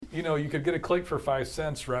you know, you could get a click for 5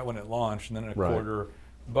 cents right when it launched, and then a quarter.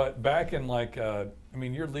 But back in like, I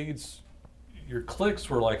mean, your leads, your clicks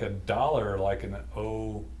were like $1, like in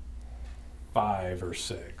 '05 or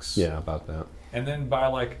 '06. Yeah, about that. And then by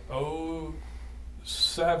like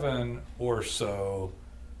 '07 or so,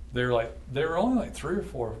 they were only like $3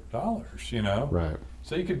 or $4, you know. Right.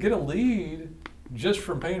 So you could get a lead just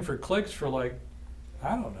from paying for clicks for like,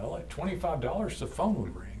 I don't know, like $25 the phone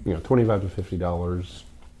would ring. You know, $25 to $50.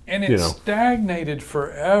 And it stagnated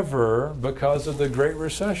forever because of the Great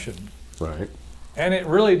Recession. Right. And it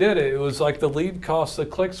really did. It was like the lead costs, the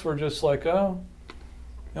clicks were just like, oh, you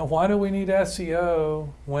know, why do we need SEO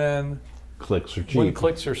when clicks are cheap? When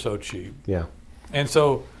clicks are so cheap. Yeah. And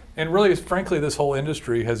so, and really, frankly, this whole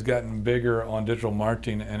industry has gotten bigger on digital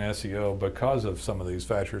marketing and SEO because of some of these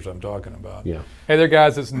factors I'm talking about. Yeah. Hey there,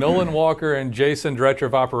 guys. It's Nolan Walker and Jason, Director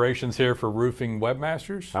of Operations here for Roofing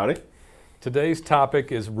Webmasters. Howdy. Today's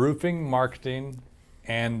topic is roofing marketing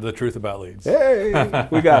and the truth about leads. Hey,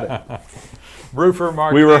 we got it. Roofer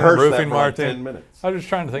marketing, we rehearsed roofing that for marketing. like 10 minutes. I was just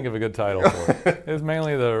trying to think of a good title for it. It's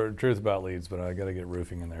mainly the truth about leads, but I got to get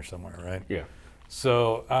roofing in there somewhere, right? Yeah.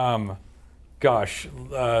 So,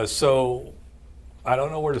 so I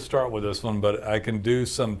don't know where to start with this one, but I can do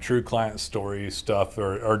some true client story stuff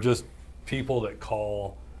or just people that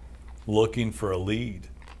call looking for a lead,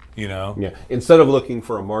 you know? Yeah. Instead of looking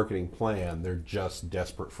for a marketing plan, they're just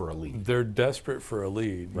desperate for a lead. They're desperate for a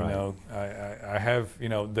lead, you know? I have, you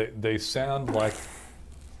know, they sound like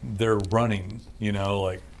they're running, you know,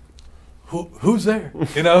 like, who's there?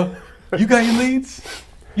 You know, you got any leads?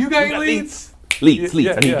 You got any leads? Leads.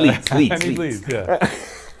 Yeah, I need leads. I need leads, yeah.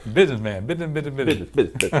 Businessman, business.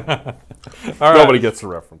 All right. Nobody gets the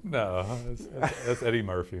reference. No, that's Eddie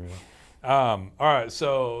Murphy, man. All right,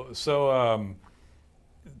 so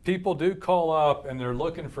people do call up and they're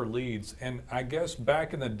looking for leads, and I guess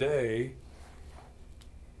back in the day,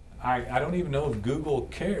 I don't even know if Google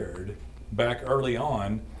cared back early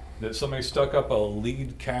on that somebody stuck up a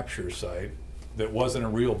lead capture site that wasn't a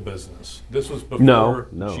real business. This was before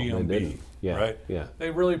GMB. They didn't. Yeah, right? Yeah. They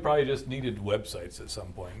really probably just needed websites at some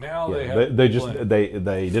point. Now they have they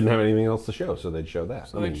didn't have anything else to show, so they'd show that.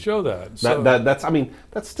 So they'd show that.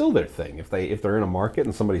 That's still their thing. If they're in a market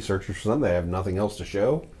and somebody searches for something, they have nothing else to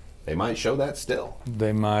show, they might show that still.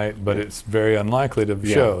 They might, but it's very unlikely to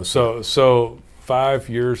show. So 5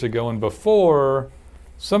 years ago and before,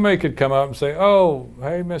 somebody could come up and say, "Oh,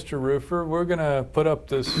 hey, Mr. Roofer, we're going to put up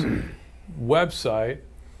this website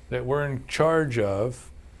that we're in charge of,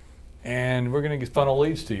 and we're going to funnel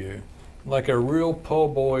leads to you," like a real po'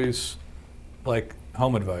 boys, like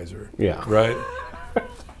home advisor. Yeah. Right.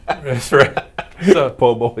 That's right. So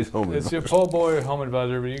po' boys home advisor. It's your po' boy home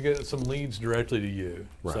advisor, but you get some leads directly to you.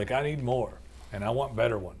 It's like, I need more, and I want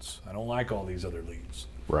better ones. I don't like all these other leads.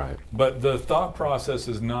 Right. But the thought process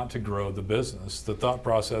is not to grow the business. The thought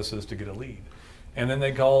process is to get a lead. And then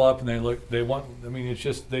they call up and they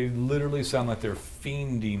literally sound like they're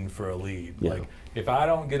fiending for a lead. Yeah. Like, if I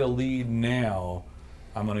don't get a lead now,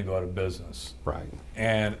 I'm going to go out of business. Right.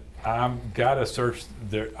 And I've got to search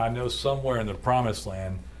there. I know somewhere in the promised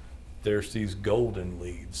land, there's these golden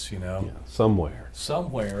leads, you know? Yeah, somewhere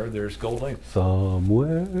there's golden leads.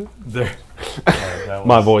 Somewhere. There.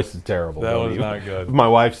 My voice is terrible. That was not good. If my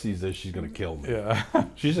wife sees this, she's going to kill me. Yeah.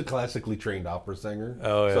 She's a classically trained opera singer.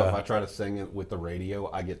 Oh, yeah. So if I try to sing it with the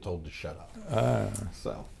radio, I get told to shut up.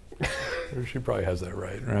 So. She probably has that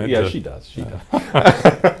right? Yeah, she does. She does.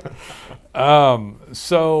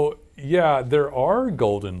 So, yeah, there are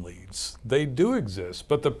golden leads. They do exist.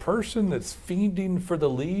 But the person that's fiending for the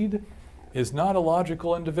lead is not a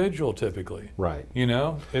logical individual typically. Right. You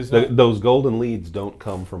know? Those golden leads don't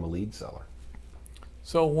come from a lead seller.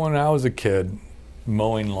 So when I was a kid,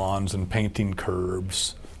 mowing lawns and painting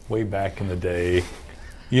curbs way back in the day,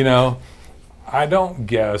 you know, I don't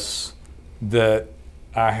guess that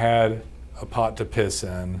I had a pot to piss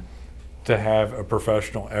in to have a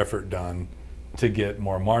professional effort done to get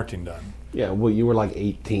more marketing done. Yeah, well, you were like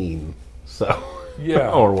 18, so.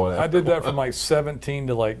 Yeah. Or whatever. I did that from like 17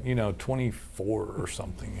 to like, 24 or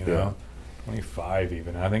something, you know, 25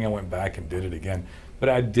 even. I think I went back and did it again. But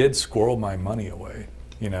I did squirrel my money away,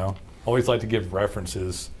 you know. Always like to give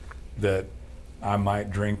references that I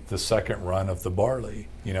might drink the second run of the barley.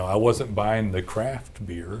 You know, I wasn't buying the craft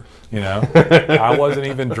beer, you know. I wasn't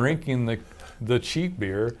even drinking the cheap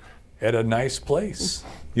beer at a nice place,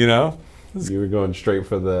 you know. You were going straight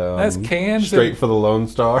for the that's cans straight for the Lone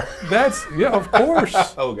Star. That's of course.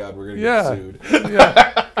 Oh God, we're gonna get sued.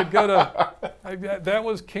 Yeah, could go to. That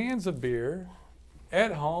was cans of beer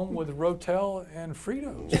at home with Rotel and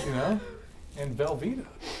Fritos, you know, and Velveeta.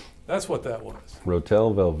 That's what that was.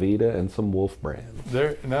 Rotel, Velveeta, and some Wolf brand.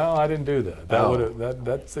 No, I didn't do that.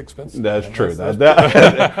 That's expensive. That's man. true. That's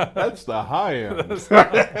That's the high end.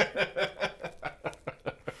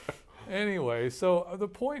 Anyway, so the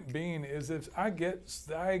point being is, if I get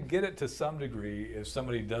it to some degree, if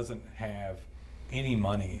somebody doesn't have any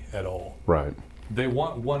money at all, Right. they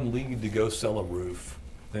want one lead to go sell a roof,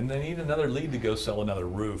 then they need another lead to go sell another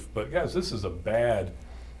roof. But guys, this is a bad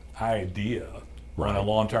idea on a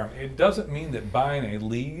long term. It doesn't mean that buying a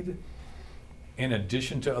lead in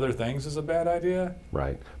addition to other things is a bad idea.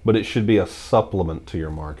 Right. But it should be a supplement to your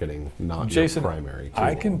marketing, not Jason, your primary tool.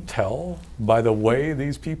 I can tell by the way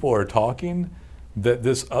these people are talking that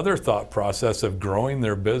this other thought process of growing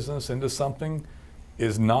their business into something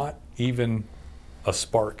is not even a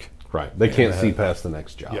spark. Right. They can't see past the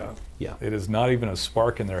next job. Yeah. Yeah. It is not even a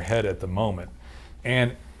spark in their head at the moment.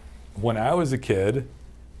 And when I was a kid,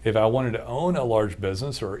 if I wanted to own a large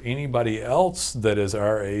business, or anybody else that is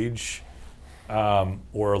our age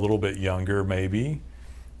or a little bit younger maybe,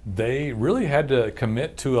 they really had to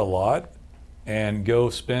commit to a lot and go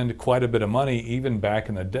spend quite a bit of money. Even back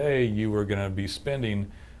in the day, you were going to be spending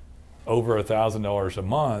over $1,000 a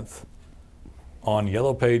month on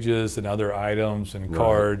Yellow Pages and other items and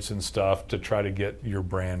cards and stuff to try to get your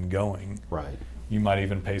brand going. Right. You might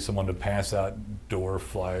even pay someone to pass out door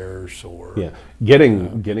flyers or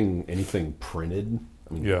Getting anything printed.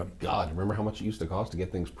 I mean, God, remember how much it used to cost to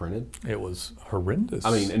get things printed? It was horrendous.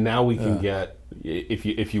 I mean, and now we can get,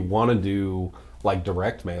 if you want to do like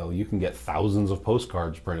direct mail, you can get thousands of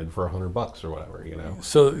postcards printed for $100 or whatever, you know.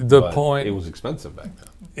 So the But point it was expensive back then.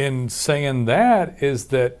 in saying that is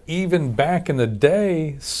that even back in the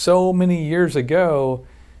day, so many years ago,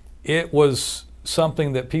 it was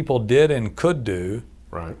something that people did and could do,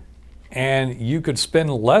 Right. and you could spend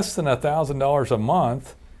less than $1,000 a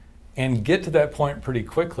month and get to that point pretty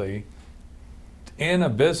quickly in a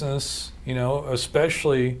business, you know,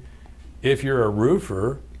 especially if you're a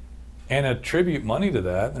roofer, and attribute money to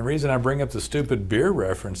that. And the reason I bring up the stupid beer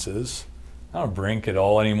references, I don't drink at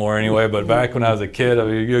all anymore anyway, but back when I was a kid, I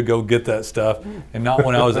mean, you'd go get that stuff. And not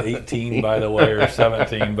when I was 18, by the way, or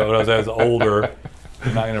 17, but when I was older.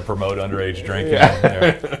 I'm not going to promote underage drinking.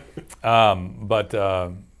 But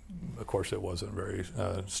of course, it wasn't very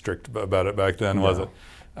strict about it back then, was it?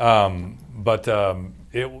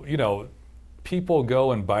 You know, people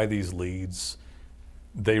go and buy these leads.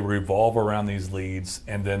 They revolve around these leads,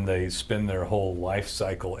 and then they spend their whole life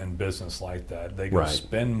cycle in business like that. They go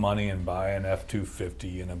spend money and buy an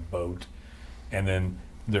F-250 and a boat, and then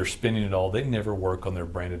they're spending it all. They never work on their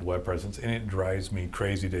branded web presence, and it drives me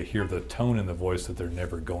crazy to hear the tone in the voice that they're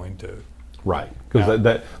never going to. Right,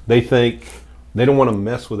 because they think they don't want to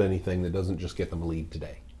mess with anything that doesn't just get them a lead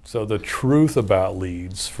today. So the truth about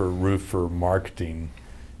leads for roofer marketing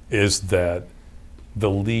is that the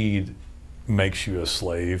lead makes you a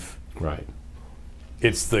slave. Right.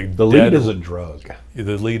 It's the lead is a drug.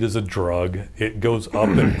 The lead is a drug. It goes up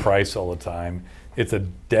in price all the time. It's a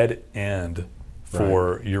dead end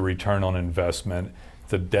for your return on investment.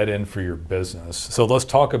 It's a dead end for your business. So let's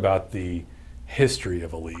talk about the history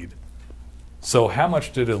of a lead. So how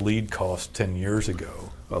much did a lead cost 10 years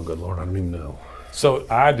ago? Oh, good Lord, I don't even know. So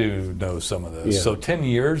I do know some of this. Yeah. So 10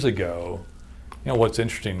 years ago, you know, what's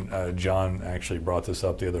interesting, John actually brought this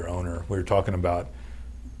up, the other owner. We were talking about,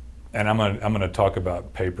 and I'm gonna talk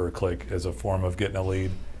about pay-per-click as a form of getting a lead,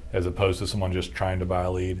 as opposed to someone just trying to buy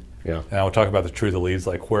a lead. Yeah. And I'll talk about the truth of leads,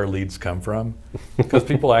 like where leads come from, because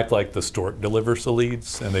people act like the stork delivers the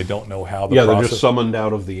leads, and they don't know how the they're just summoned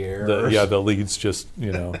out of the air. The leads just,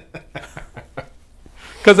 you know,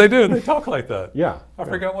 because they do. They talk like that. Yeah. I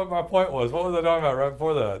forgot what my point was. What was I talking about right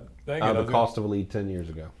before that? Dang it, The cost of a lead 10 years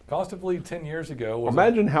ago. Cost of lead 10 years ago was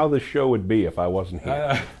Imagine how this show would be if I wasn't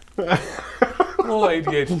here. a little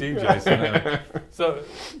ADHD, Jason. So,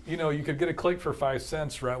 you know, you could get a click for 5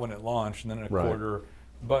 cents right when it launched, and then a quarter.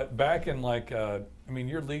 But back in like, I mean,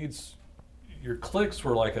 your leads, your clicks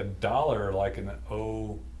were like $1, like in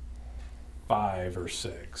 05 or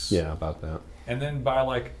 6. Yeah, about that. And then by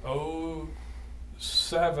like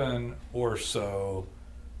 07 or so,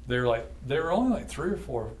 they were only like $3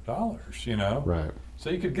 or $4, you know? Right. So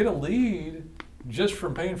you could get a lead just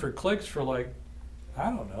from paying for clicks for like, I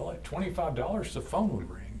don't know, like $25 the phone would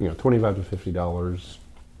ring. You know, $25 to $50.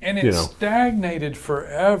 And it stagnated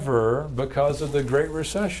forever because of the Great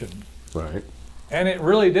Recession. Right. And it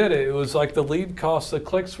really did. It was like the lead costs, the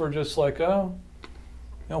clicks were just like, oh, you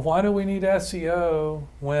know, why do we need SEO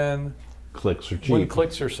when clicks are cheap? When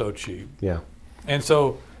clicks are so cheap. Yeah. And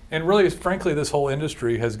so, and really, frankly, this whole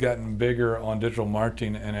industry has gotten bigger on digital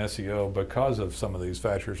marketing and SEO because of some of these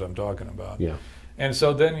factors I'm talking about. Yeah. And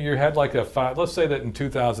so then you had like let's say that in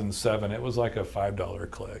 2007, it was like a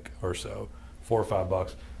 $5 click or so, $4 or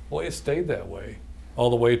 $5. Well, it stayed that way all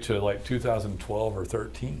the way to like 2012 or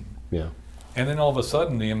 13. Yeah. And then all of a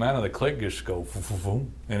sudden, the amount of the click just go,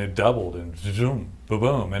 and it doubled, and zoom,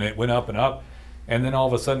 boom, and it went up and up. And then all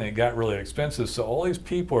of a sudden, it got really expensive. So all these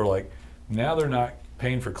people are like, now they're not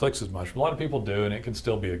paying for clicks as much. A lot of people do, and it can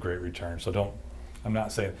still be a great return. So I'm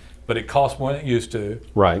not saying, but it costs more than it used to.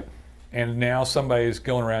 Right. And now somebody's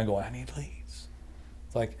going around going, I need leads.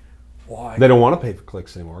 It's like, why? They don't want to pay for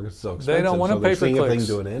clicks anymore because it's so expensive. They don't want to pay for clicks. If they can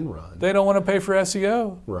do an end run. They don't want to pay for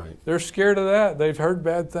SEO. Right. They're scared of that. They've heard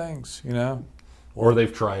bad things, you know. Or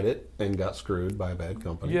they've tried it and got screwed by a bad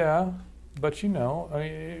company. Yeah, but you know, I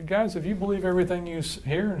mean, guys, if you believe everything you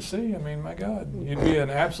hear and see, I mean, my God, you'd be an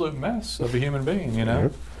absolute mess of a human being, you know.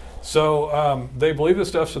 Mm-hmm. So they believe this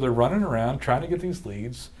stuff, so they're running around trying to get these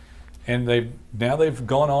leads, and they've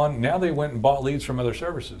gone on. Now they went and bought leads from other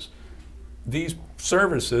services. These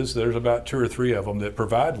services, there's about 2 or 3 of them that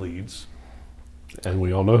provide leads, and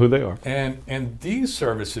we all know who they are. And these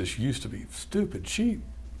services used to be stupid cheap.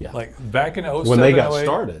 Yeah. Like back in 07, when they got 08,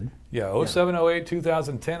 started. Yeah, 07, 08,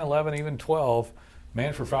 2010, 11, even 12,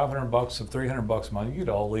 man, for $500 or $300 a month, you get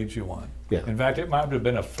all the leads you want. Yeah. In fact, it might have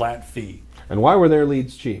been a flat fee. And why were their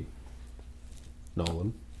leads cheap,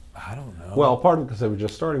 Nolan? I don't know. Well, part of it because they were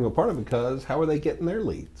just starting, but part of it because how were they getting their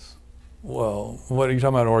leads? Well, what are you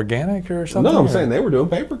talking about, organic or something? No, I'm saying they were doing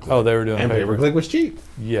pay-per-click. Oh, they were doing and pay-per-click was cheap.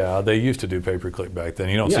 Yeah, they used to do pay-per-click back then.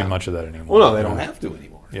 You don't see much of that anymore. Well, no, they don't have to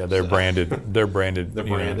anymore. Yeah, they're branded. They're branded. They're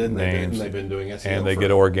branded. Names. And they've been doing SEO. And they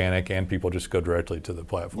get organic, and people just go directly to the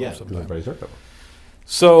platform. Yeah, sometimes. because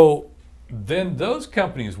So then those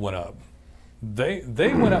companies went up. They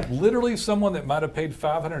went up. Literally, someone that might have paid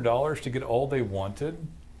 $500 to get all they wanted,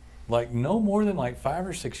 like no more than like 5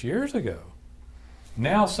 or 6 years ago.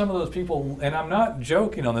 Now some of those people, and I'm not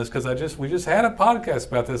joking on this because we just had a podcast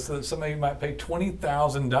about this, that somebody might pay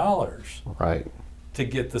 $20,000 right to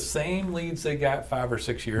get the same leads they got 5 or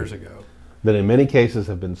 6 years ago. That in many cases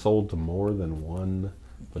have been sold to more than one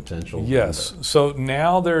potential Yes. vendor. So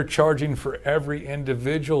now they're charging for every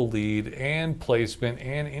individual lead and placement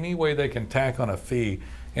and any way they can tack on a fee,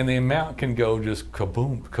 and the amount can go just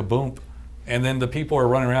kaboom, kaboom, and then the people are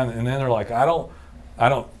running around and then they're like, I don't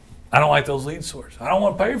like those lead sources. I don't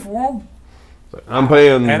want to pay for them. I'm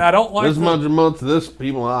paying and I don't like this much a month to this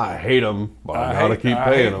people. I hate them, but I gotta keep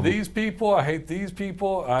paying them. These people, I hate these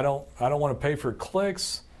people. I don't want to pay for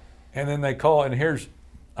clicks. And then they call, and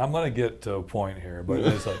I'm going to get to a point here, but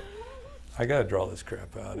it's like, I got to draw this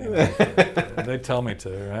crap out. You know? They tell me to,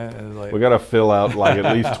 right? It's like, we got to fill out like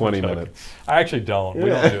at least 20 minutes. I actually don't. We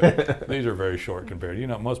don't do it. These are very short compared. You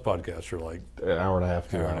know, most podcasts are like an hour and a half,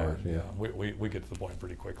 2 hour hours. Yeah, we get to the point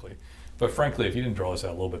pretty quickly. But frankly, if you didn't draw this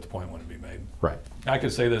out a little bit, the point wouldn't be made. Right. I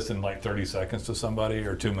could say this in like 30 seconds to somebody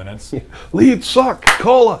or 2 minutes. Leads suck.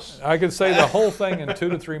 Call us. I could say the whole thing in 2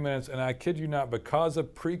 to 3 minutes, and I kid you not, because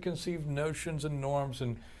of preconceived notions and norms,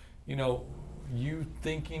 and you know, you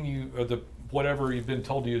thinking whatever you've been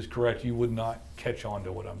told to you is correct, you would not catch on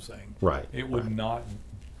to what I'm saying. Right. It would not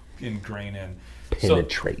ingrain in.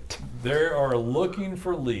 Penetrate. So they are looking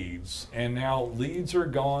for leads, and now leads are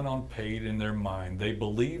gone on paid in their mind. They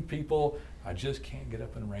believe people, I just can't get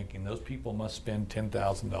up in ranking. Those people must spend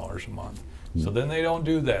 $10,000 a month. So then they don't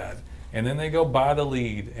do that. And then they go buy the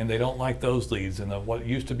lead, and they don't like those leads. And what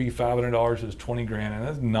used to be $500 is $20,000. And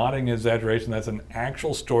that's not an exaggeration. That's an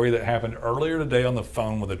actual story that happened earlier today on the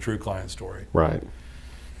phone with a true client story. Right.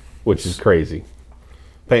 Which is crazy.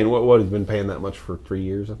 Paying what he's been paying that much for 3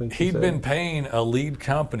 years, I think. He'd been paying a lead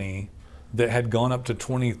company that had gone up to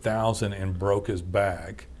 $20,000 and broke his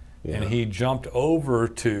back, and he jumped over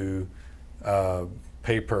to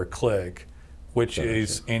pay per click, which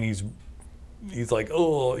is, and he's like,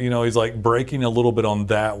 oh, you know, he's like breaking a little bit on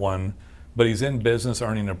that one, but he's in business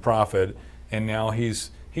earning a profit, and now he's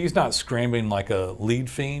not scrambling like a lead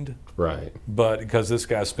fiend. Right. But because this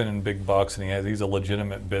guy's spending big bucks and he's a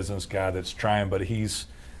legitimate business guy that's trying, but he's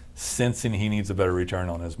sensing he needs a better return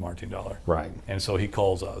on his marketing dollar. Right. And so he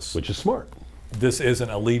calls us. Which is smart. This isn't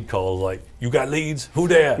a lead call like, you got leads? Who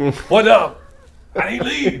there? What up? I need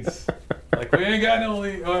leads. Like, we ain't got no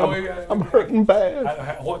leads. I'm hurting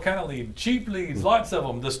bad. What kind of lead? Cheap leads, lots of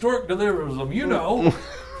them. The stork delivers them, you know.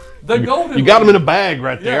 The golden You got them lead. in a bag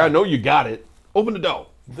right there. Yeah. I know you got it. Open the door.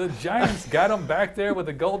 The Giants got him back there with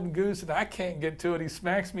a golden goose, and I can't get to it. He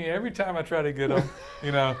smacks me every time I try to get him.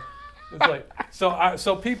 You know, it's like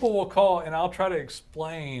so people will call, and I'll try to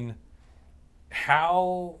explain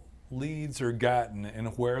how leads are gotten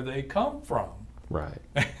and where they come from. Right.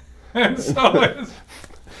 And so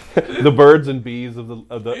The birds and bees of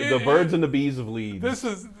the birds and the bees of leads.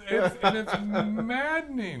 It's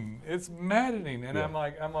maddening. It's maddening, and Yeah. I'm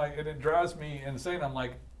like, and it drives me insane. I'm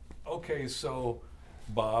like, okay, so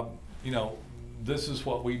Bob, this is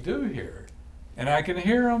what we do here, and I can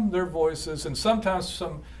hear them, their voices, and sometimes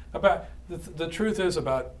the truth is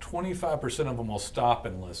about 25% of them will stop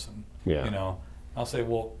and listen. Yeah. I'll say,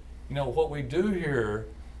 well, what we do here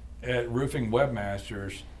at Roofing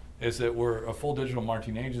Webmasters is that we're a full digital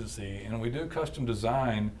marketing agency, and we do custom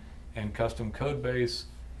design and custom code base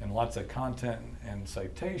and lots of content and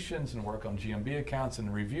citations and work on GMB accounts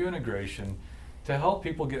and review integration to help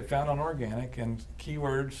people get found on organic and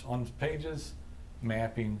keywords on pages,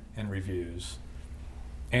 mapping, and reviews.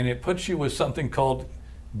 And it puts you with something called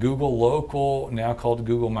Google Local, now called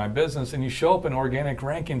Google My Business, and you show up in organic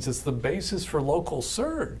rankings. It's the basis for local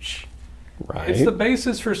search. Right. It's the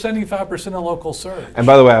basis for 75% of local search. And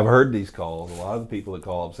by the way, I've heard these calls. A lot of the people that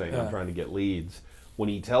call up saying, Yeah. I'm trying to get leads. When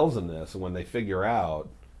he tells them this, and when they figure out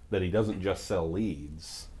that he doesn't just sell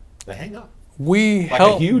leads, they hang up. We Like a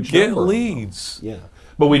help huge get number of them. leads. Yeah.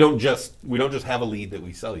 But we don't just have a lead that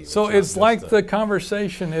we sell you. So not it's just like the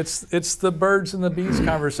conversation. It's the birds and the bees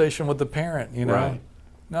conversation with the parent. Right.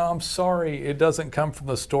 No, I'm sorry, it doesn't come from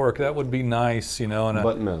the store. That would be nice, And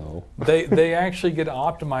But no. they actually get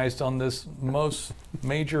optimized on this most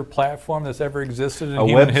major platform that's ever existed in A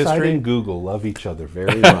human website history. and Google love each other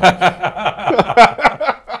very much.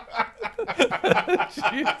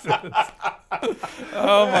 Jesus.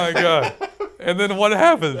 Oh my God. And then what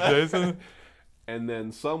happens, Jason? And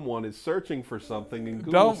then someone is searching for something and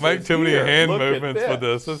Google Don't make says, too many "Here, hand look at movements with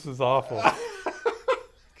this. This is awful.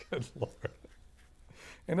 Good Lord.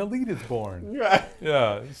 And a lead is born. Right.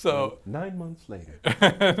 Yeah. So 9 months later.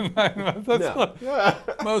 9 months. That's No.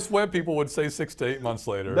 what most web people would say 6 to 8 months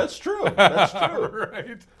later. That's true. That's true.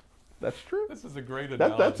 Right. That's true. This is a great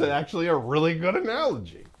analogy. That's actually a really good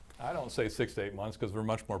analogy. I don't say 6 to 8 months because we're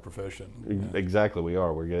much more proficient. Exactly, we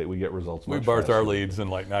are. We get results. We much birth faster. our leads in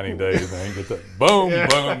like 90 days and get that boom,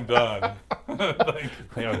 boom, done. Thank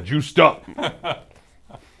you. Yeah, juiced up.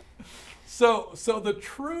 So the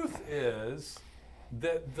truth is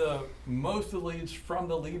that most of the leads from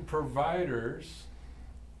the lead providers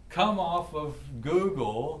come off of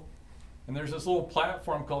Google, and there's this little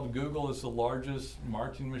platform called Google. It's the largest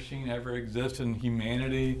marketing machine ever exist in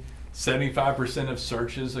humanity. 75% of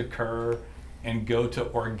searches occur and go to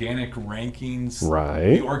organic rankings.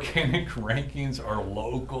 Right. The organic rankings are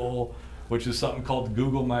local, which is something called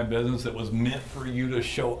Google My Business that was meant for you to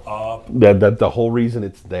show up. That the whole reason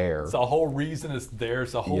it's there. It's the whole reason it's there.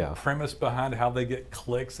 It's the whole Yeah. premise behind how they get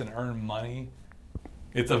clicks and earn money.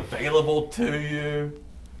 It's available to you.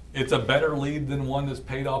 It's a better lead than one that's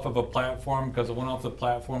paid off of a platform, because the one off the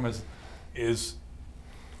platform is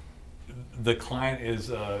the client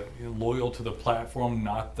is loyal to the platform,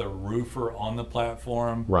 not the roofer on the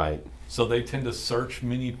platform. Right. So they tend to search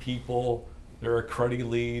many people. They're a cruddy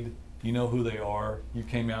lead. You know who they are. You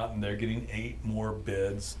came out and they're getting 8 more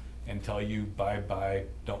bids and tell you bye-bye.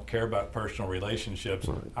 Don't care about personal relationships.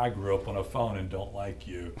 Right. I grew up on a phone and don't like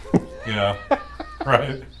you.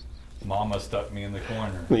 Right? Mama stuck me in the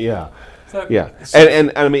corner. Yeah. So, Yeah,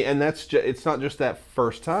 and I mean, and that's it's not just that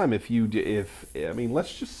first time.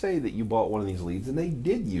 Let's just say that you bought one of these leads and they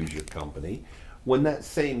did use your company. When that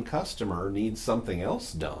same customer needs something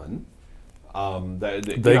else done,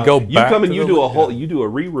 They go You back come and to you the do a lead, whole, yeah. you do a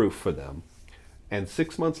re-roof for them, and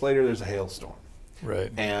 6 months later there's a hailstorm,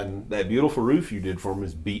 Right. and that beautiful roof you did for them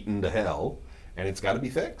is beaten to hell, and it's got to be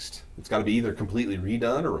fixed. It's got to be either completely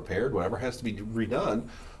redone or repaired, whatever has to be redone.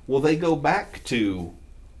 Well, they go back to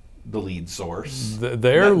the lead source. They're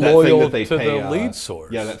That thing loyal that they to pay, the lead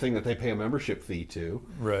source. Yeah, that thing that they pay a membership fee to.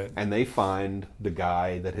 Right. And they find the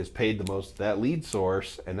guy that has paid the most, that lead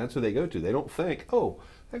source, and that's who they go to. They don't think, oh,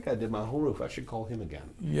 that guy did my whole roof, I should call him again.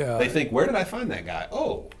 Yeah. They think, where did I find that guy?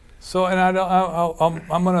 Oh. So, and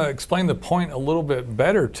I'm going to explain the point a little bit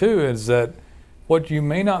better too, is that what you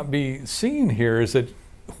may not be seeing here is that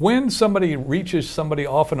when somebody reaches somebody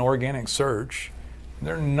off an organic search,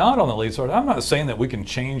 they're not on the lead source. I'm not saying that we can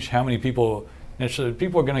change how many people are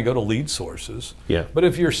going to go to lead sources. Yeah. But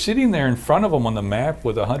if you're sitting there in front of them on the map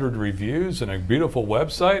with 100 reviews and a beautiful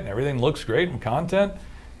website and everything looks great in content,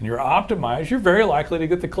 and you're optimized, you're very likely to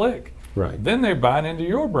get the click. Right. Then they're buying into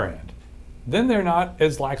your brand. Then they're not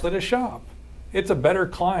as likely to shop. It's a better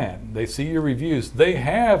client. They see your reviews. They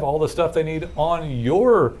have all the stuff they need on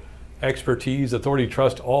your expertise, authority,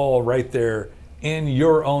 trust, all right there in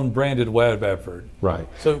your own branded web effort. Right.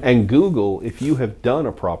 So- and Google, if you have done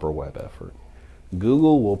a proper web effort,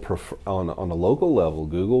 Google will prefer, on a local level,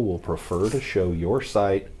 Google will prefer to show your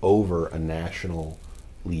site over a national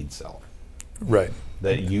lead seller. Right.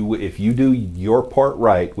 That if you do your part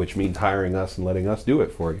right, which means hiring us and letting us do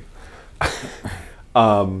it for you,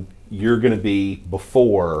 you're going to be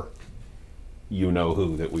before you know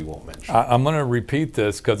who that we won't mention. I'm going to repeat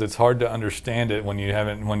this because it's hard to understand it when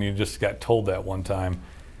you just got told that one time.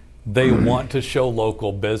 They want to show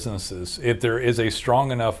local businesses. If there is a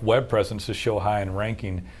strong enough web presence to show high in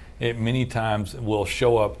ranking, it many times will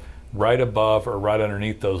show up right above or right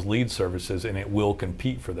underneath those lead services, and it will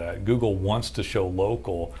compete for that. Google wants to show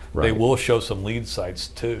local. Right. They will show some lead sites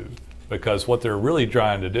too, because what they're really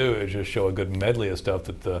trying to do is just show a good medley of stuff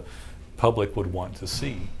that the public would want to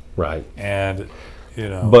see. Right. And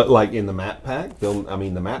but like in the map pack,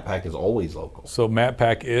 the map pack is always local. So map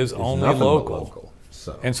pack is It's only nothing but local. local.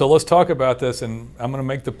 So. And so let's talk about this, and I'm going to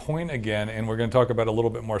make the point again, and we're going to talk about a little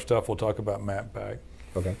bit more stuff. We'll talk about map pack.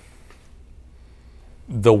 Okay.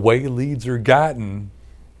 The way leads are gotten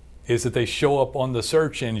is that they show up on the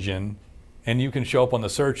search engine, and you can show up on the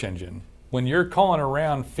search engine. When you're calling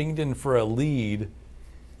around fiending for a lead,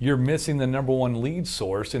 you're missing the number one lead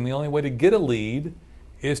source, and the only way to get a lead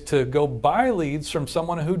is to go buy leads from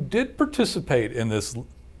someone who did participate in this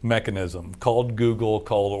mechanism called Google,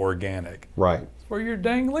 called organic. Right. That's where your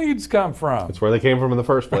dang leads come from. That's where they came from in the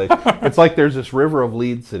first place. It's like there's this river of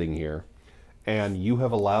leads sitting here, and you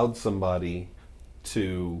have allowed somebody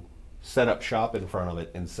to set up shop in front of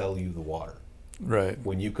it and sell you the water. Right.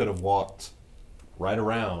 When you could have walked right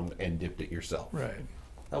around and dipped it yourself. Right.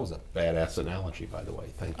 That was a badass analogy, by the way.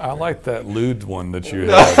 Thank you. I like that lewd one that you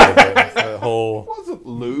had. That whole. It wasn't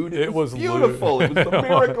lewd. It was beautiful. lewd. It was the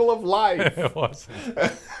miracle of life. It wasn't.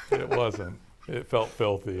 It wasn't. It felt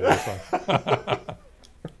filthy.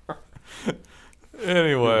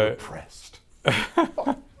 Anyway. Impressed.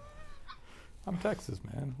 I'm Texas,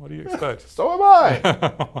 man. What do you expect? So am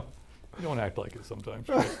I. You don't act like it sometimes.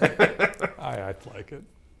 I act like it.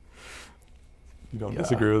 You don't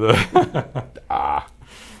disagree with that? All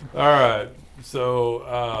right.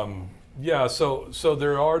 So, so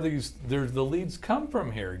there are there's the leads come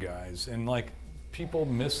from here, guys. And like people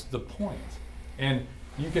miss the point. And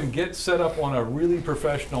you can get set up on a really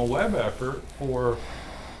professional web effort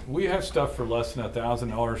we have stuff for less than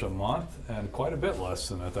 $1,000 a month and quite a bit less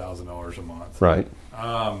than $1,000 a month. Right.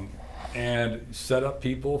 And set up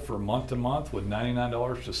people for month to month with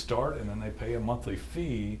 $99 to start, and then they pay a monthly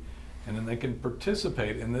fee, and then they can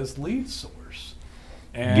participate in this lead source.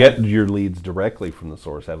 And get your leads directly from the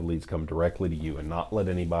source. Have leads come directly to you and not let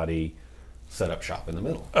anybody set up shop in the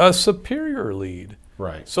middle. A superior lead.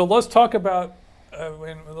 Right. So let's talk about,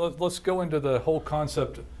 let's go into the whole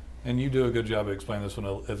concept, and you do a good job of explaining this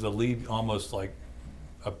one, as a lead almost like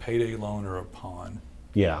a payday loan or a pawn.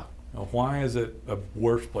 Yeah. Now, why is it a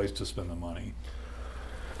worse place to spend the money?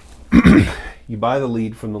 You buy the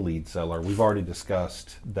lead from the lead seller. We've already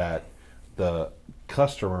discussed that the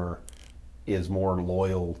customer is more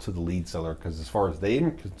loyal to the lead seller because as far as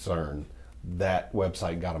they're concerned, that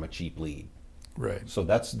website got them a cheap lead. Right. So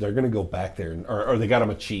they're going to go back there, or they got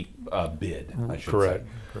them a cheap bid, I should Correct.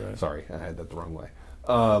 say. Correct. Sorry, I had that the wrong way.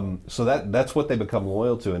 So that's what they become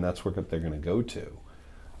loyal to, and that's where they're going to go to.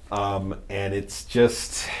 And it's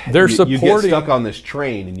just They're you get supporting- stuck on this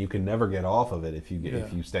train, and you can never get off of it if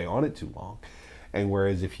you stay on it too long. And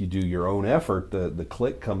whereas if you do your own effort, the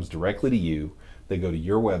click comes directly to you. They go to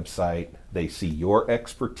your website, they see your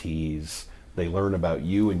expertise, they learn about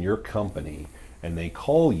you and your company, and they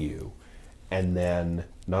call you. And then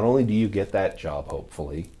not only do you get that job,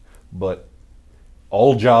 hopefully, but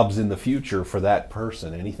all jobs in the future for that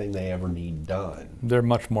person, anything they ever need done. They're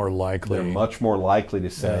much more likely. They're much more likely to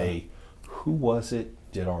say, who was it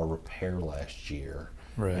did our repair last year?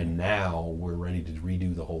 Right. And now we're ready to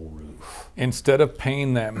redo the whole roof. Instead of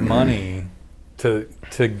paying that money to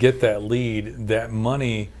get that lead, that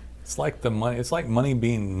money, it's like money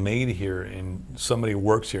being made here, and somebody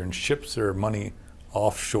works here and ships their money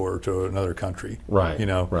offshore to another country. Right.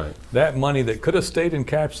 Right. That money that could have stayed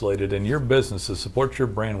encapsulated in your business to support your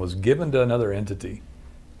brand was given to another entity,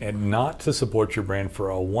 and not to support your brand for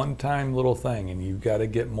a one-time little thing, and you've got to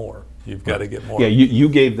get more. You've got to get more. Yeah, you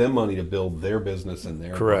gave them money to build their business and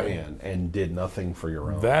their Correct. brand and did nothing for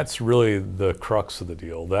your own. That's really the crux of the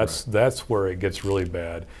deal. That's where it gets really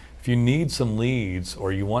bad. If you need some leads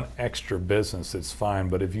or you want extra business, it's fine.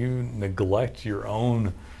 But if you neglect your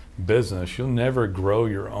own business, you'll never grow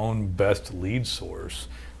your own best lead source.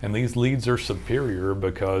 And these leads are superior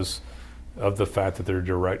because of the fact that they're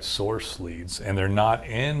direct source leads and they're not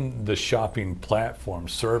in the shopping platform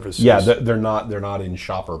services. Yeah, they're not in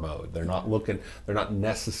shopper mode. They're not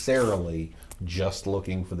necessarily just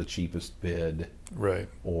looking for the cheapest bid. Right.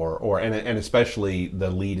 And especially the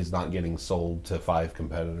lead is not getting sold to 5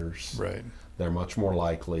 competitors. Right. They're much more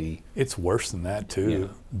likely. It's worse than that too. Yeah.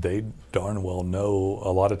 They darn well know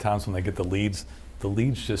a lot of times when they get the leads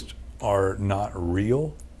just are not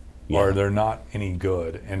real. Or they're not any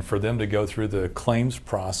good. And for them to go through the claims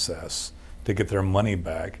process to get their money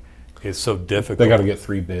back is so difficult. They got to get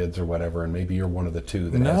 3 bids or whatever, and maybe you're one of the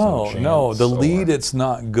 2 that has no chance. No, the lead, it's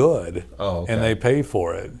not good. Oh, okay. And they pay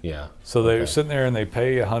for it. Yeah. So they're sitting there and they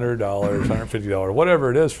pay $100, $150, whatever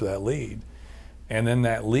it is for that lead. And then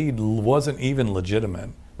that lead wasn't even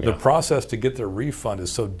legitimate. Yeah. The process to get their refund is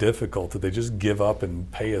so difficult that they just give up and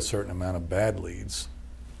pay a certain amount of bad leads.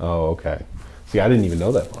 Oh, okay. See, I didn't even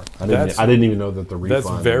know that part. I didn't even know that the refund.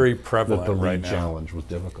 That's very prevalent that the lead right now. challenge was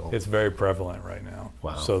difficult. It's very prevalent right now.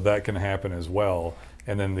 Wow. So that can happen as well.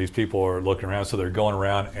 And then these people are looking around, so they're going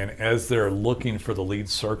around, and as they're looking for the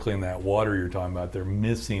leads circling that water you're talking about, they're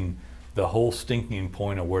missing the whole stinking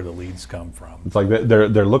point of where the leads come from. It's like they're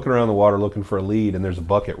looking around the water looking for a lead, and there's a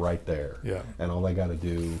bucket right there. Yeah. And all they got to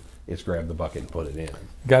do is grab the bucket and put it in.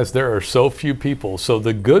 Guys, there are so few people. So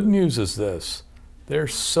the good news is this.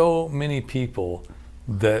 There's so many people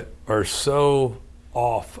that are so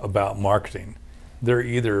off about marketing. They're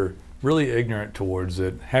either really ignorant towards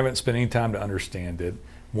it, haven't spent any time to understand it,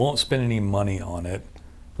 won't spend any money on it.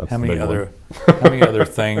 How many other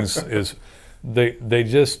things is they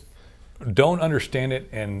just don't understand it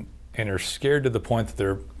and are scared to the point that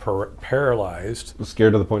they're paralyzed.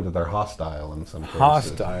 Scared to the point that they're hostile in some cases.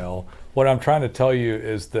 Hostile. What I'm trying to tell you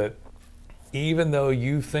is that even though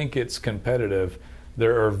you think it's competitive,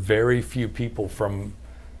 there are very few people from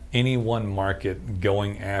any one market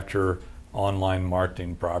going after online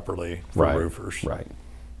marketing properly for roofers. Right.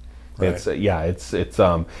 It's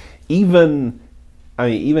even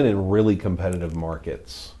in really competitive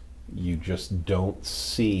markets, you just don't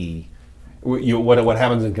see what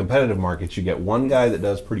happens in competitive markets. You get one guy that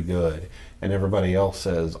does pretty good, and everybody else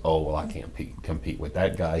says, "Oh, well, I can't compete with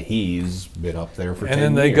that guy. He's been up there for 10 years."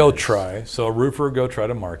 And then they go try. So a roofer will go try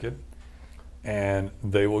to market, and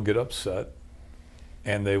they will get upset,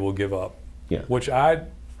 and they will give up. Yeah.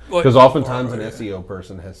 Because oftentimes an SEO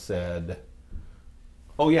person has said,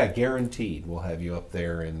 "Oh yeah, guaranteed, we'll have you up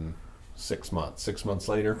there in 6 months." 6 months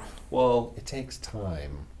later, well, it takes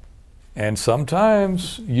time. And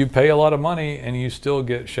sometimes you pay a lot of money and you still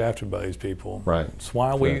get shafted by these people. Right. That's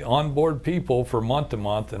why we onboard people for month to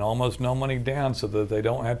month and almost no money down so that they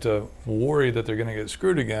don't have to worry that they're going to get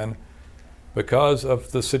screwed again because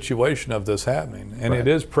of the situation of this happening. And it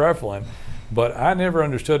is prevalent, but I never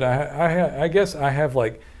understood. I guess I have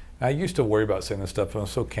I used to worry about saying this stuff, and I'm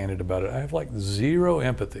so candid about it. I have zero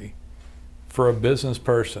empathy for a business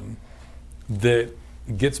person that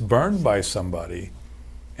gets burned by somebody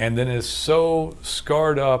and then is so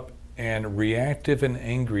scarred up and reactive and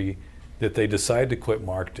angry that they decide to quit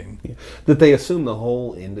marketing. Yeah. That they assume the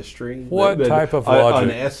whole industry. What type of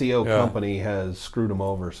logic? An SEO company has screwed them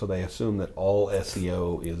over, so they assume that all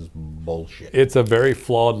SEO is bullshit. It's a very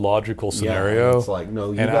flawed logical scenario. Yeah, it's like,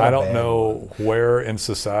 no, and I don't know where in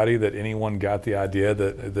society that anyone got the idea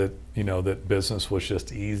that business was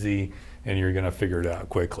just easy and you're going to figure it out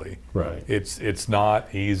quickly. Right. It's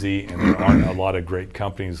not easy, and there aren't a lot of great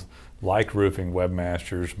companies like Roofing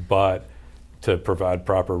Webmasters, but to provide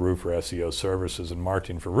proper roofer SEO services and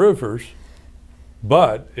marketing for roofers.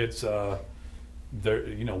 But it's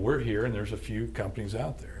we're here, and there's a few companies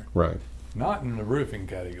out there. Right. Not in the roofing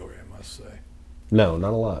category, I must say. No,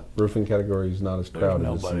 not a lot. Roofing category is not as crowded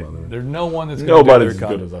as some others. There's no one that's going to do Nobody's as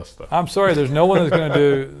good as us, though. I'm sorry, there's no one that's going to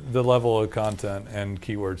do the level of content and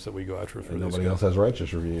keywords that we go after for and this. Nobody else has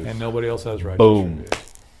righteous reviews. And nobody else has righteous Boom.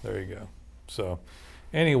 reviews. There you go. So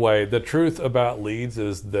anyway, the truth about leads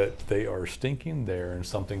is that they are stinking there in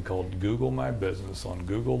something called Google My Business on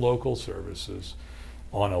Google Local Services.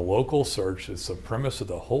 On a local search, it's the premise of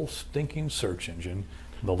the whole stinking search engine.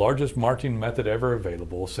 The largest marketing method ever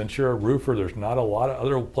available. Since you're a roofer, there's not a lot of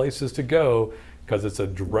other places to go because it's a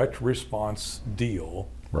direct response deal.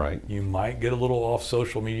 Right. You might get a little off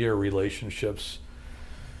social media relationships.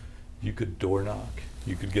 You could door knock.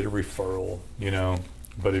 You could get a referral,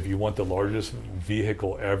 But if you want the largest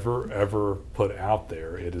vehicle ever put out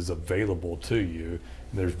there, it is available to you.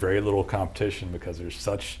 And there's very little competition because there's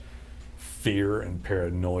such fear and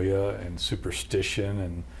paranoia and superstition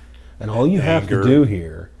and all you have to do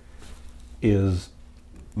here is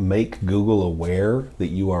make Google aware that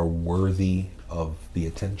you are worthy of the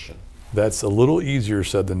attention. That's a little easier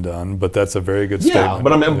said than done, but that's a very good Yeah, statement.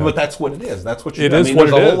 but I mean, you know. but that's what it is. That's what you're It doing. is I mean, what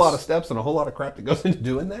there's it a whole is. lot of steps and a whole lot of crap that goes into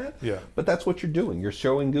doing that. Yeah. But that's what you're doing. You're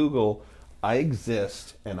showing Google, I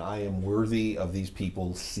exist and I am worthy of these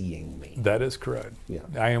people seeing me. That is correct. Yeah.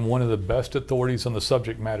 I am one of the best authorities on the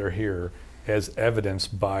subject matter here, as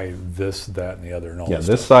evidenced by this, that, and the other, and all Yeah, this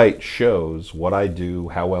this stuff. site shows what I do,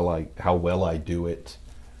 how well I do it,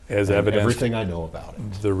 As and evidenced, everything I know about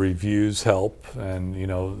it. the reviews help, and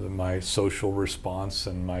my social response,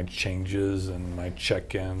 and my changes, and my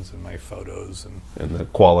check-ins, and my photos, and And the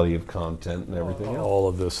quality of content and everything else. all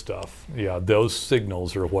of this stuff. Yeah, those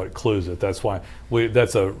signals are what clues it. That's why we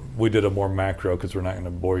did a more macro, because we're not going to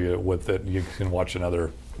bore you with it. You can watch another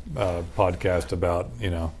podcast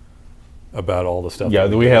about all the stuff. Yeah,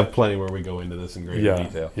 that we do. have plenty where we go into this in greater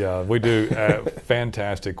detail. Yeah, we do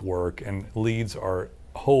fantastic work, and leads are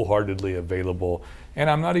wholeheartedly available. And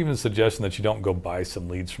I'm not even suggesting that you don't go buy some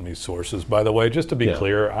leads from these sources. By the way, just to be Yeah.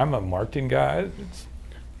 clear, I'm a marketing guy.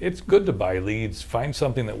 It's good to buy leads, find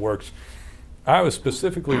something that works. I was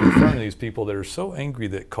specifically referring to these people that are so angry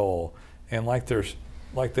that call, and like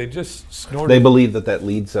they just snorted. They believe that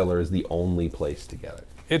lead seller is the only place to get it.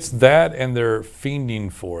 It's that, and they're fiending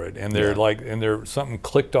for it, and they're Yeah. and they're something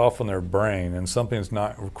clicked off on their brain, and something's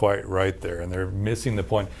not quite right there, and they're missing the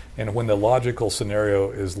point. And when the logical scenario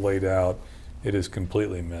is laid out, it is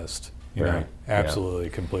completely missed. You know, Right. absolutely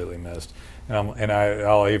completely missed. And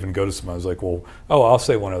I'll even go to someone who's like, well, I'll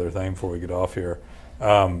say one other thing before we get off here.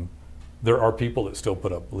 There are people that still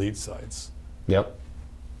put up lead sites, Yep.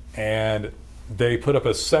 and they put up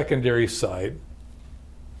a secondary site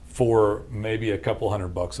for maybe a couple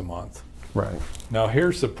 $100 a month. Right. Now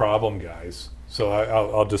here's the problem, guys. So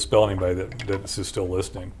I'll dispel anybody that's still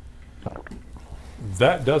listening.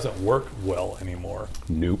 That doesn't work well anymore.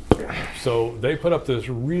 Nope. So they put up this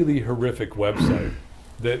really horrific website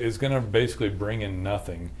that is going to basically bring in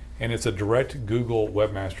nothing, and it's a direct Google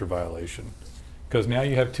webmaster violation, because now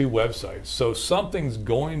you have two websites. So something's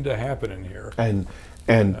going to happen in here.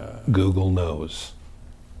 And Google knows.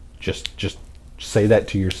 Just say that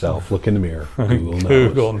to yourself. Look in the mirror. Google knows.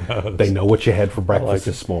 Google knows. They know what you had for breakfast like it.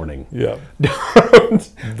 this morning. Yeah,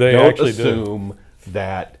 They don't actually do. assume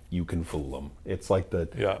that you can fool them. It's like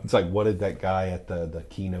It's like, what did that guy at the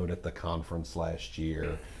keynote at the conference last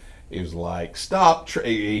year? He was like, stop.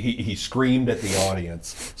 He screamed at the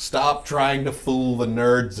audience, stop trying to fool the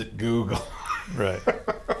nerds at Google. right.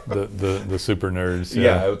 The super nerds.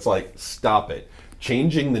 Yeah, it's like, stop it.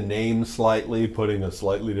 Changing the name slightly, putting a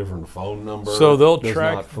slightly different phone number, So they'll does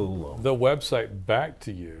track not fool them. the website back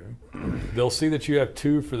to you. They'll see that you have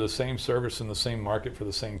two for the same service in the same market for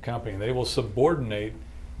the same company. They will subordinate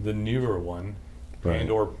the newer one Right.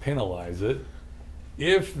 and or penalize it.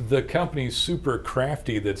 If the company's super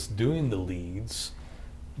crafty that's doing the leads,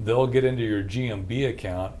 they'll get into your GMB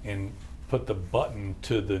account and put the button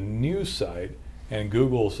to the new site, and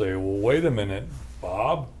Google will say, well, wait a minute,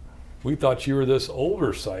 Bob, we thought you were this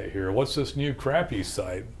older site here. What's this new crappy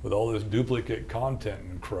site with all this duplicate content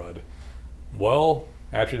and crud? Well,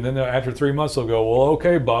 after 3 months, they'll go, well,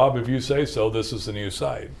 okay, Bob, if you say so, this is the new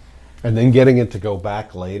site. And then getting it to go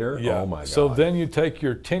back later, Yeah. oh my God. So then you take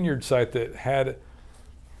your tenured site that had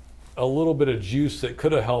a little bit of juice that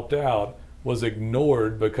could have helped out, was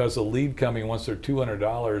ignored because the lead company wants their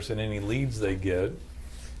 $200 and any leads they get.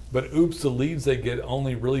 But oops, the leads they get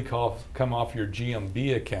only really come off your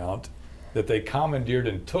GMB account that they commandeered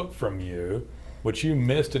and took from you, which you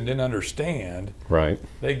missed and didn't understand. Right.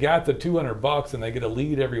 They got the $200 and they get a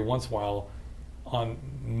lead every once in a while on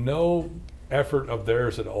no effort of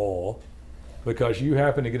theirs at all, because you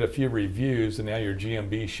happen to get a few reviews and now your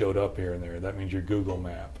GMB showed up here and there. That means your Google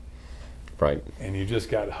map. Right. And you just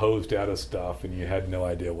got hosed out of stuff and you had no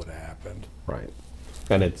idea what happened. Right.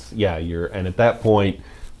 And and at that point,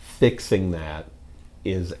 fixing that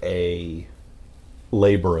is a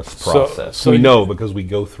laborious process. so we you- know because we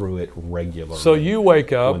go through it regularly. So you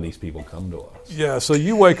wake up. when these people come to us. Yeah, so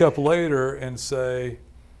you wake up later and say,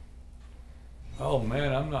 oh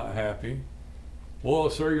man, I'm not happy. Well,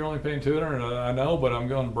 sir, you're only paying $200. I know, but I'm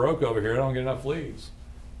going broke over here. I don't get enough leads.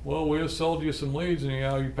 Well, we just sold you some leads, and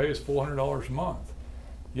you pay us $400 a month.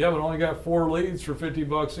 Yeah, but I only got 4 leads for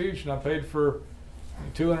 $50 each, and I paid for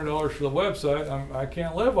 $200 for the website. I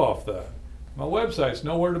can't live off that. My website's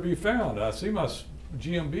nowhere to be found. I see my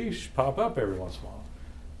GMB pop up every once in a while.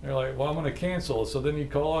 They're like, well, I'm going to cancel it. So then you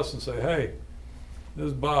call us and say, hey, this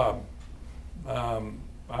is Bob.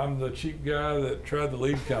 I'm the cheap guy that tried the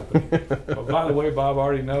lead company. But by the way, Bob, I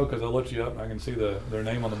already know because I looked you up and I can see their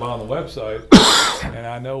name on the bottom of the website, and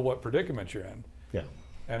I know what predicament you're in. Yeah.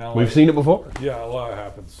 And I'm We've like, seen it before. yeah, well, it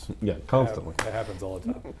happens. Yeah, constantly. It happens all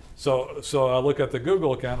the time. So I look at the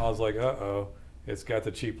Google account and I was like, uh-oh, it's got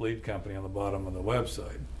the cheap lead company on the bottom of the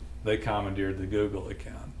website. They commandeered the Google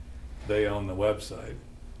account. They own the website.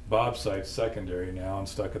 Bob's site's secondary now and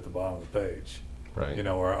stuck at the bottom of the page. Right. You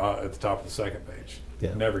know, or at the top of the second page.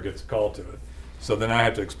 Yeah. Never gets a call to it. So then I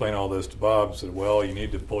had to explain all this to Bob. Said, well, you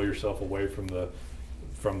need to pull yourself away from the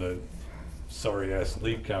sorry ass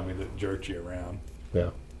lead company that jerked you around. Yeah.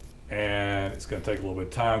 And it's going to take a little bit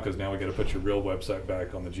of time because now we got to put your real website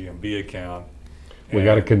back on the GMB account. We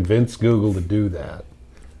got to And- convince Google to do that,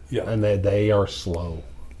 yeah. and they are slow.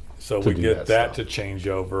 So to we do get that that stuff. to change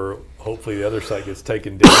over. Hopefully the other site gets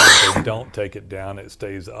taken down. If they don't take it down, it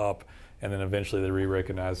stays up, and then eventually they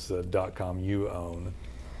re-recognize the .com you own,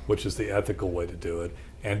 which is the ethical way to do it.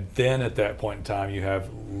 And then at that point in time, you have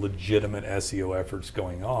legitimate SEO efforts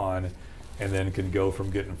going on, and then can go from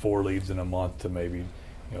getting 4 leads in a month to maybe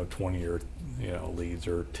 20 or leads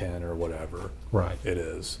or 10 or whatever Right. it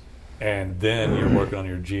is. And then you're working on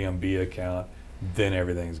your GMB account, then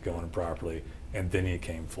everything's going properly, and then you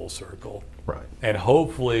came full circle. Right. And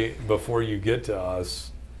hopefully before you get to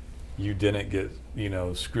us, you didn't get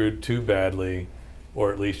screwed too badly,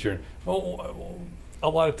 or at least you're a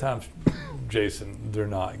lot of times, Jason, they're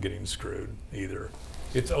not getting screwed either.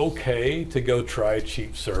 It's okay to go try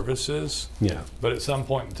cheap services, Yeah. but at some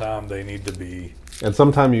point in time they need to be. At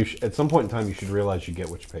some point in time, you should realize you get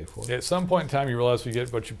what you pay for. At some point in time, you realize you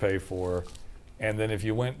get what you pay for, and then if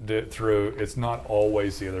you went through, it's not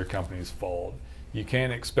always the other company's fault. You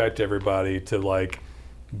can't expect everybody to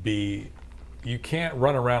be. You can't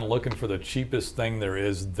run around looking for the cheapest thing there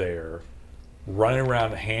is there, running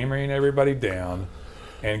around hammering everybody down,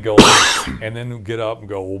 and go and then get up and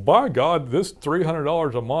go, well, by God, this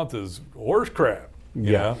 $300 a month is horse crap.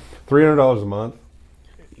 You know? $300 a month.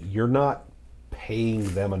 You're not paying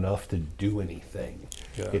them enough to do anything.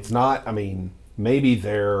 Yeah. It's not. I mean, maybe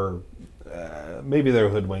they're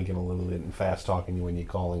hoodwinking a little bit and fast talking you when you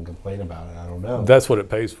call and complain about it. I don't know. That's what it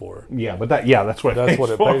pays for. Yeah, but that's what That's what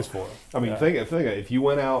it pays for. I mean, Yeah. think if you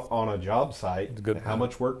went out on a job site, Good how point.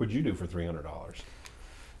 much work would you do for $300?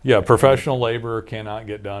 Yeah, professional labor cannot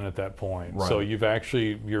get done at that point. Right. So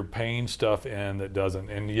you're paying stuff in that doesn't.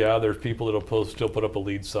 And yeah, there's people that'll still put up a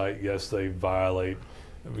lead site. Yes, they violate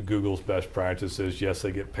Google's best practices. Yes,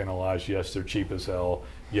 they get penalized. Yes, they're cheap as hell.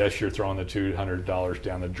 Yes, you're throwing the $200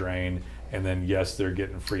 down the drain. And then yes, they're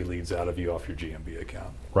getting free leads out of you off your GMB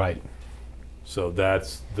account. Right. So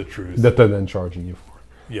that's the truth. That they're then charging you for.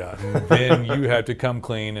 Yeah. And then you have to come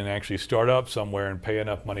clean and actually start up somewhere and pay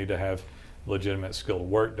enough money to have legitimate skilled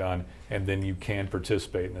work done, and then you can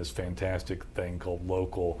participate in this fantastic thing called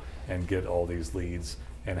local and get all these leads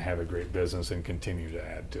and have a great business and continue to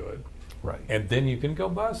add to it. Right. And then you can go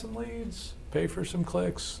buy some leads, pay for some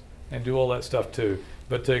clicks, and do all that stuff too.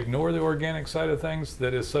 But to ignore the organic side of things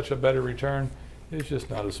that is such a better return is just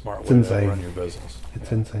not a smart way to insane. run your business.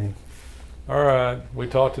 It's insane. All right, we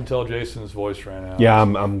talked until Jason's voice ran out. Yeah,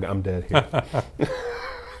 I'm dead here.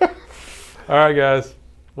 All right, guys,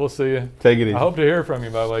 we'll see you. Take it easy. I hope to hear from you,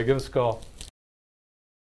 by the way. Give us a call.